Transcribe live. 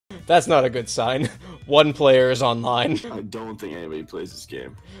That's not a good sign. One player is online. I don't think anybody plays this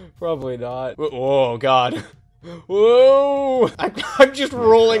game. Probably not. Oh, God. Whoa! I'm just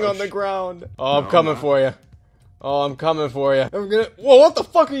rolling on the ground. Oh, I'm coming for you. Oh, I'm coming for you. I'm gonna. Whoa! What the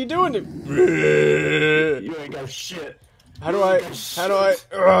fuck are you doing to me? You ain't got shit. How do I?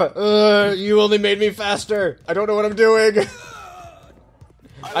 You only made me faster. I don't know what I'm doing.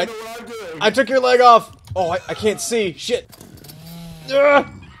 I don't know what I'm doing. I took your leg off. Oh, I can't see. Shit.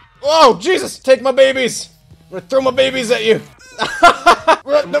 Oh, Jesus! Take my babies. I'm gonna throw my babies at you. Am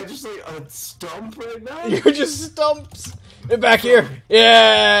I just like a stump right now? You're just stumps. Get back here.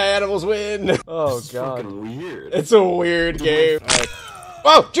 Yeah, animals win. Oh, It's God. fucking weird. It's a weird game.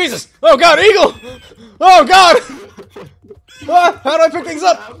 Oh, Jesus! Oh, God, eagle! Oh, God! Ah, how do I pick things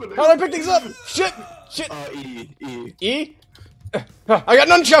up? How do I pick things up? Shit! Shit! E. E? I got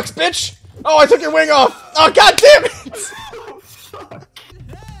nunchucks, bitch! Oh, I took your wing off! Oh, God damn it!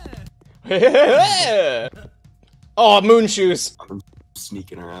 Oh, moon shoes. I'm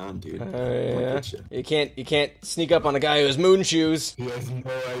sneaking around, dude. Yeah. You can't sneak up on a guy who has moon shoes. He has no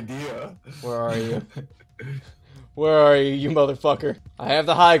idea. Where are you? Where are you, you motherfucker? I have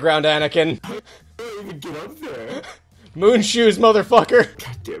the high ground, Anakin. I don't even get up there. Moon shoes, motherfucker.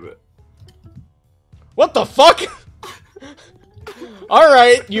 God damn it. What the fuck?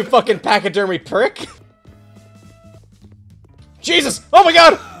 Alright, you fucking pachydermy prick. Jesus! Oh my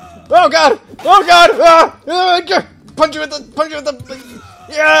god! Oh god! Oh god! Punch you with the,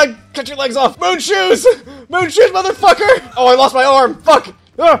 yeah! Cut your legs off! Moon shoes! Moon shoes, motherfucker! Oh, I lost my arm! Fuck!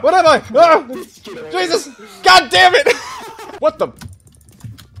 What am I? Jesus! God damn it! What the?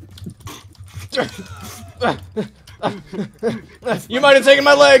 You might have taken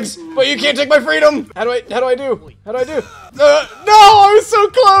my legs, but you can't take my freedom! How do I do? No! I was so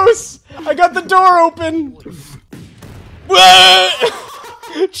close! I got the door open!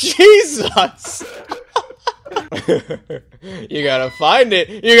 Jesus! You gotta find it!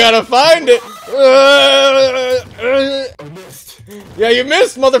 You gotta find it! I missed. Yeah, you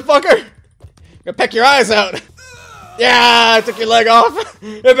missed, motherfucker! I'm gonna peck your eyes out! Yeah, I took your leg off!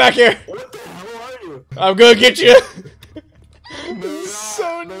 Get back here! What the hell are you? I'm gonna get you! No,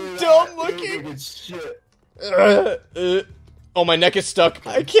 So no, dumb you're looking! good shit. Oh, my neck is stuck.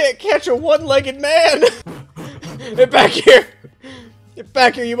 I can't catch a one-legged man! Get back here! Get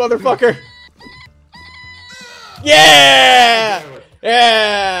back here, you motherfucker! Yeah!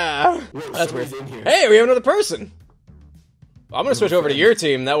 Yeah! Wait, That's weird. somebody's in here. Hey, we have another person! I'm gonna switch over to your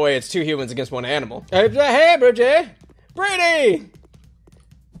team, that way it's 2 humans against 1 animal. Hey, Bridget! Brady!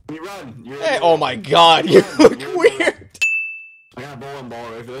 You run. You're Hey, oh my god, you look weird! I got a bowling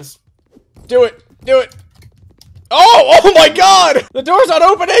ball right for this. Do it! Do it! Oh my god! The door's not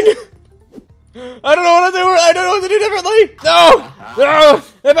opening! I don't know what to do! I don't know what to do differently! No! No!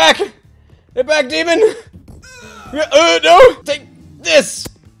 Get back! Get back, demon! No! Take this!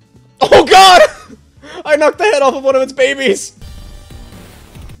 Oh god! I knocked the head off of one of its babies!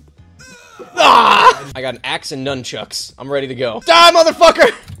 Ah! I got an axe and nunchucks. I'm ready to go. Die,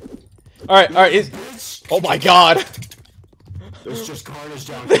 motherfucker! Alright, oh my god! There's just carnage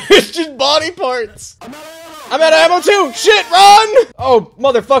down here. It's just body parts! I'm out of ammo. I'm out of ammo too! Shit, run! Oh,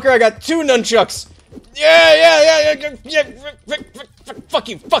 motherfucker, I got 2 nunchucks! Yeah! Fuck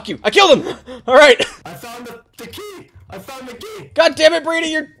you! I killed him! Alright! I found the key. I found the key. God damn it,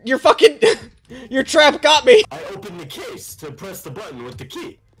 Brady, your fucking... your trap got me! I opened the case to press the button with the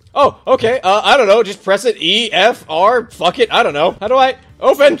key. Oh, okay, I don't know, just press it, E, F, R, fuck it, I don't know. How do I...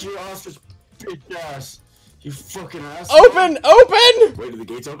 Open! You ostrich bitch ass. You fucking ass. Open! Wait, are the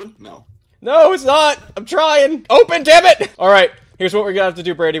gates open? No. No, it's not! I'm trying! Open, damn it! Alright, here's what we're gonna have to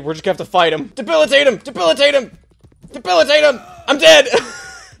do, Brady. We're just gonna have to fight him. Debilitate him! Debilitate him! Debilitate him! I'm dead!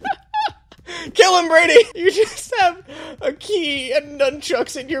 Kill him, Brady! You just have a key and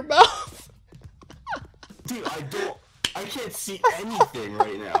nunchucks in your mouth. Dude, I can't see anything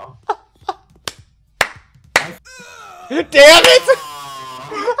right now. Damn it!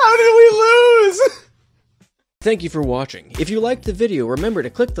 How did we lose? Thank you for watching. If you liked the video, remember to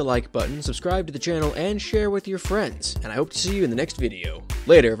click the like button, subscribe to the channel, and share with your friends. And I hope to see you in the next video.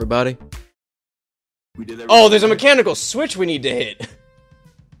 Later, everybody. We did that. Oh, there's a mechanical switch we need to hit.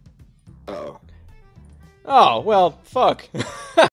 Uh-oh. Oh, well, fuck.